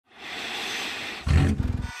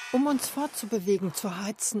Um uns fortzubewegen, zu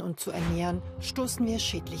heizen und zu ernähren, stoßen wir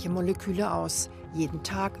schädliche Moleküle aus. Jeden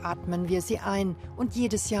Tag atmen wir sie ein und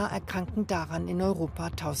jedes Jahr erkranken daran in Europa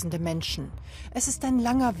Tausende Menschen. Es ist ein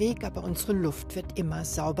langer Weg, aber unsere Luft wird immer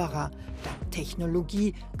sauberer. Dank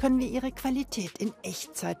Technologie können wir ihre Qualität in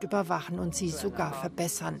Echtzeit überwachen und sie sogar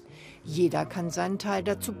verbessern. Jeder kann seinen Teil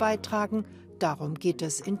dazu beitragen. Darum geht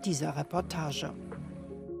es in dieser Reportage.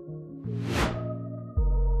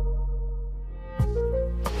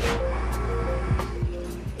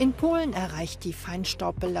 In Polen erreicht die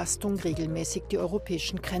Feinstaubbelastung regelmäßig die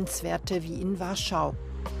europäischen Grenzwerte wie in Warschau.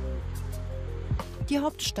 Die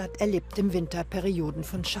Hauptstadt erlebt im Winter Perioden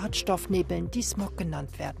von Schadstoffnebeln, die Smog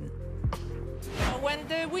genannt werden. When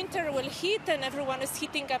the winter will hit and everyone is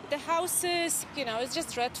heating up the houses, it's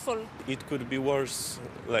just dreadful. It could be worse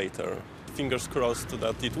later. Fingers crossed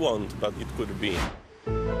that it won't, but it could be.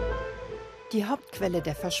 Die Hauptquelle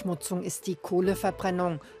der Verschmutzung ist die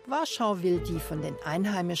Kohleverbrennung. Warschau will die von den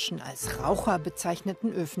Einheimischen als Raucher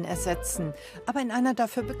bezeichneten Öfen ersetzen. Aber in einer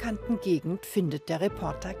dafür bekannten Gegend findet der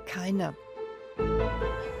Reporter keine.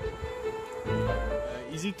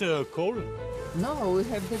 Is it coal? No, we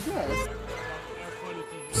have the gas.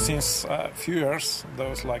 Since a few years, there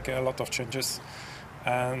was a lot of changes.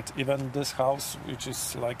 And even this house, which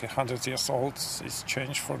is 100 years old, is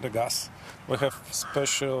changed for the gas. We have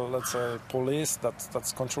special, police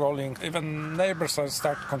that's controlling. Even neighbors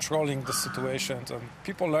start controlling the situation, and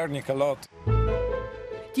people learning a lot.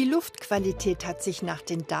 Die Luftqualität hat sich nach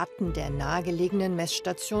den Daten der nahegelegenen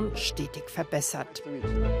Messstation stetig verbessert.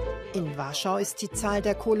 In Warschau ist die Zahl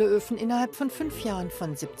der Kohleöfen innerhalb von 5 Jahren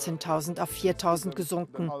von 17.000 auf 4.000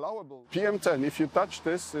 gesunken. PM10, if you touch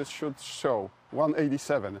this, it should show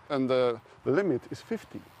 187, and the limit is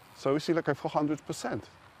 50. So we see 400%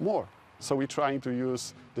 more. So we're trying to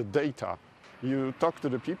use the data. You talk to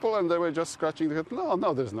the people and they were just scratching their head.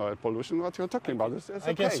 No, there's no air pollution. What you're talking about? It's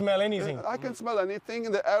I can smell anything. I can smell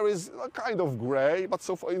anything. The air is kind of gray, but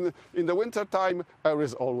so far in the winter time, air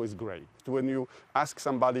is always gray. When you ask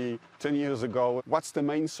somebody 10 years ago, what's the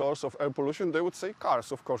main source of air pollution, they would say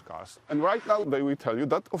cars, of course cars. And right now they will tell you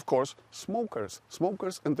that, of course, smokers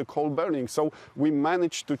and the coal burning. So we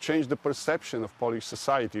managed to change the perception of Polish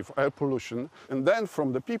society of air pollution. And then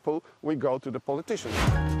from the people, we go to the politicians.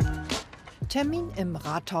 Termin im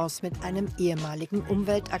Rathaus mit einem ehemaligen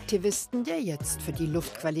Umweltaktivisten, der jetzt für die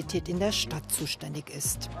Luftqualität in der Stadt zuständig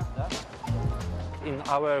ist. In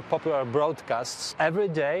our popular broadcasts, every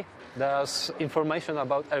day there's information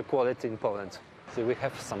about air quality in Poland. So we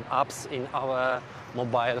have some apps in our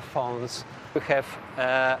mobile phones. We have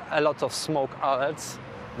a lot of smoke alerts.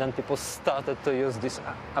 Then people started to use these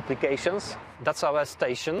applications. That's our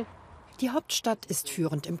station. Die Hauptstadt ist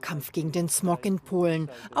führend im Kampf gegen den Smog in Polen,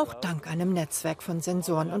 auch dank einem Netzwerk von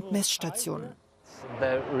Sensoren und Messstationen.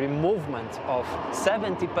 The removal of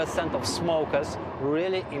 70% of smokers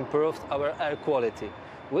really improved our air quality,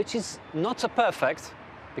 which is not so perfect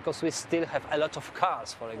because we still have a lot of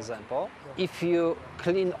cars, for example. If you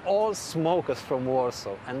clean all smokers from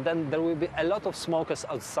Warsaw and then there will be a lot of smokers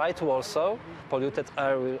outside Warsaw, polluted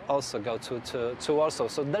air will also go to Warsaw.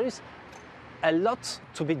 So there is a lot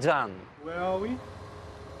to be done. Where are we?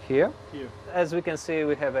 Here. Here. As we can see,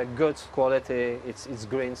 we have a good quality. It's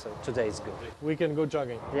green, so today is good. We can go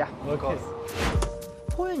jogging. Yeah, okay.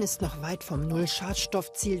 Polen ist noch weit vom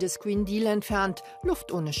Null-Schadstoffziel des Green Deal entfernt.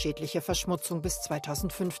 Luft ohne schädliche Verschmutzung bis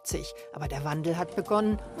 2050. Aber der Wandel hat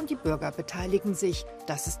begonnen und die Bürger beteiligen sich.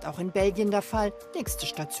 Das ist auch in Belgien der Fall. Nächste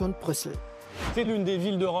Station Brüssel. C'est l'une des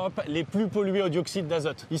villes d'Europe les plus polluées au dioxyde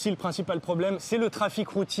d'azote. Ici, le principal problème, c'est le trafic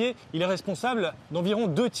routier. Il est responsable d'environ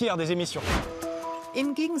 2/3 des émissions.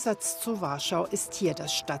 Im Gegensatz zu Warschau ist hier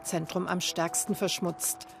das Stadtzentrum am stärksten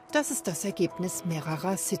verschmutzt. Das ist das Ergebnis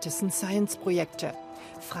mehrerer Citizen-Science-Projekte.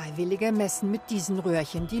 Freiwillige messen mit diesen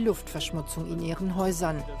Röhrchen die Luftverschmutzung in ihren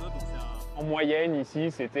Häusern. En moyenne,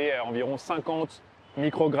 ici, c'était environ 50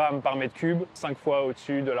 microgrammes par mètre cube, 5 fois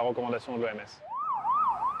au-dessus de la recommandation de l'OMS.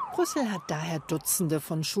 Brüssel hat daher Dutzende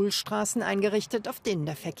von Schulstraßen eingerichtet, auf denen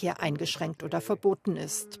der Verkehr eingeschränkt oder verboten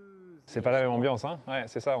ist. C'est pas la même ambiance, hein? Ouais,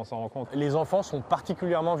 c'est ça, on s'en rend compte. Les enfants sont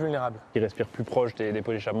particulièrement vulnérables. Ils respirent plus proche des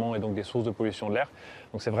pots d'échappement et donc des sources de pollution de l'air.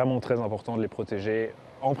 Donc c'est vraiment très important de les protéger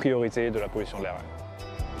en priorité de la pollution de l'air.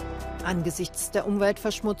 Angesichts der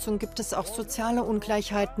Umweltverschmutzung gibt es auch soziale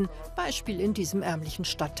Ungleichheiten, Beispiel in diesem ärmlichen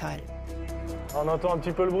Stadtteil. On entend un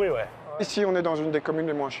petit peu le bruit, ouais. Ici, on est dans une des communes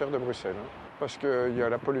les moins chères de Bruxelles, parce qu'il y a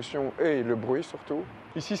la pollution et le bruit surtout.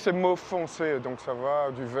 Ici, c'est mauve foncé, donc ça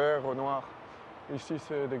va du vert au noir. Ici,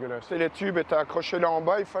 c'est dégueulasse. Et les tubes étaient accrochés là en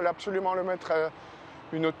bas, il fallait absolument le mettre à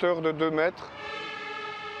une hauteur de 2 mètres.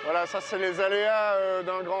 Voilà, ça c'est les aléas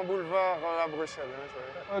d'un grand boulevard à Bruxelles.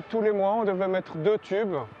 Tous les mois, on devait mettre 2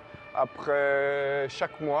 tubes. Après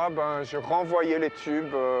chaque mois, je renvoyais les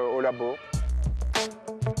tubes au labo.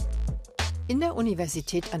 In der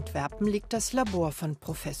Universität Antwerpen liegt das Labor von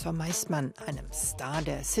Professor Meismann, einem Star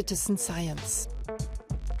der Citizen Science.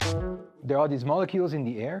 There are these molecules in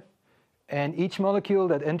the air, and each molecule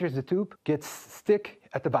that enters the tube gets stuck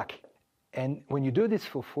at the back. And when you do this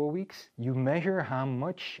for 4 weeks, you measure how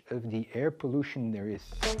much of the air pollution there is.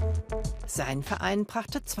 Sein Verein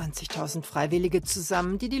brachte 20.000 Freiwillige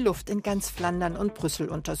zusammen, die die Luft in ganz Flandern und Brüssel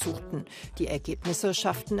untersuchten. Die Ergebnisse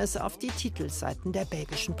schafften es auf die Titelseiten der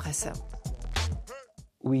belgischen Presse.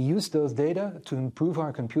 We use those data to improve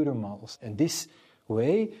our computer models. And this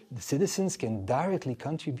way, the citizens can directly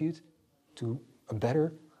contribute to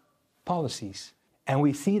better policies. And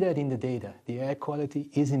we see that in the data. The air quality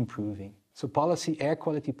is improving. So air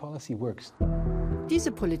quality policy works.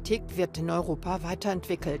 Diese Politik wird in Europa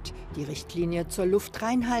weiterentwickelt. Die Richtlinie zur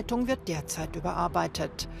Luftreinhaltung wird derzeit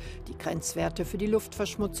überarbeitet. Die Grenzwerte für die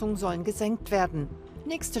Luftverschmutzung sollen gesenkt werden.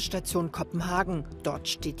 Nächste Station Kopenhagen. Dort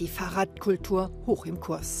steht die Fahrradkultur hoch im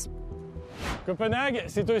Kurs. Copenhague,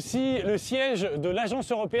 c'est aussi le siège de l'Agence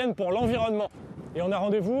européenne pour l'environnement. Et on a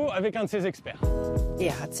rendez-vous avec un de ses experts.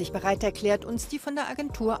 Er hat sich bereit erklärt, uns die von der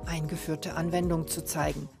Agentur eingeführte Anwendung zu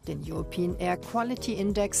zeigen, den European Air Quality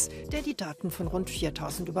Index, der die Daten von rund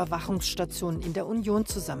 4.000 Überwachungsstationen in der Union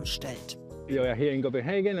zusammenstellt. We are here in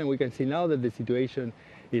Copenhagen and we can see now that the situation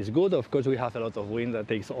is good. Of course, we have a lot of wind that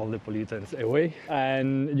takes all the pollutants away.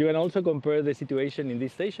 And you can also compare the situation in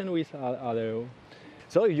this station with other.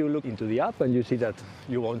 So if you look into the app and you see that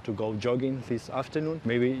you want to go jogging this afternoon,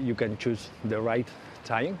 maybe you can choose the right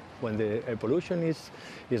time when the air pollution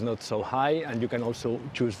is not so high, and you can also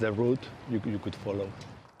choose the route you could follow.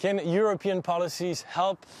 Can European policies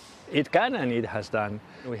help? It can, and it has done.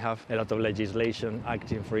 We have a lot of legislation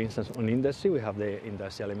acting, for instance, on industry. We have the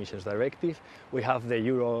Industrial Emissions Directive. We have the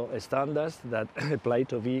Euro standards that apply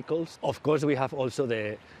to vehicles. Of course, we have also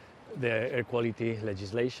the air quality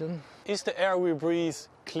legislation. Is the air we breathe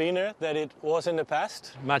cleaner than it was in the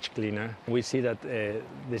past? Much cleaner. We see that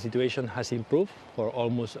the situation has improved for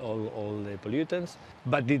almost all the pollutants,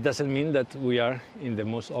 but it doesn't mean that we are in the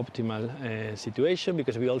most optimal situation,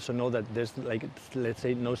 because we also know that there's, let's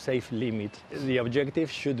say, no safe limit. The objective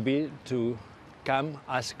should be to come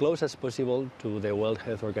as close as possible to the World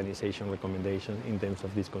Health Organization recommendation in terms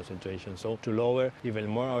of this concentration. So to lower even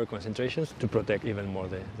more our concentrations to protect even more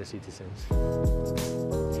the citizens.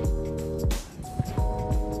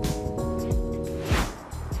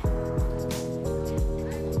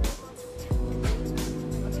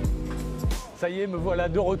 Ça y est, me voilà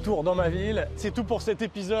de retour dans ma ville. C'est tout pour cet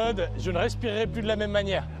épisode. Je ne respirerai plus de la même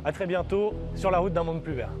manière. À très bientôt sur la route d'un monde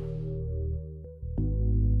plus vert.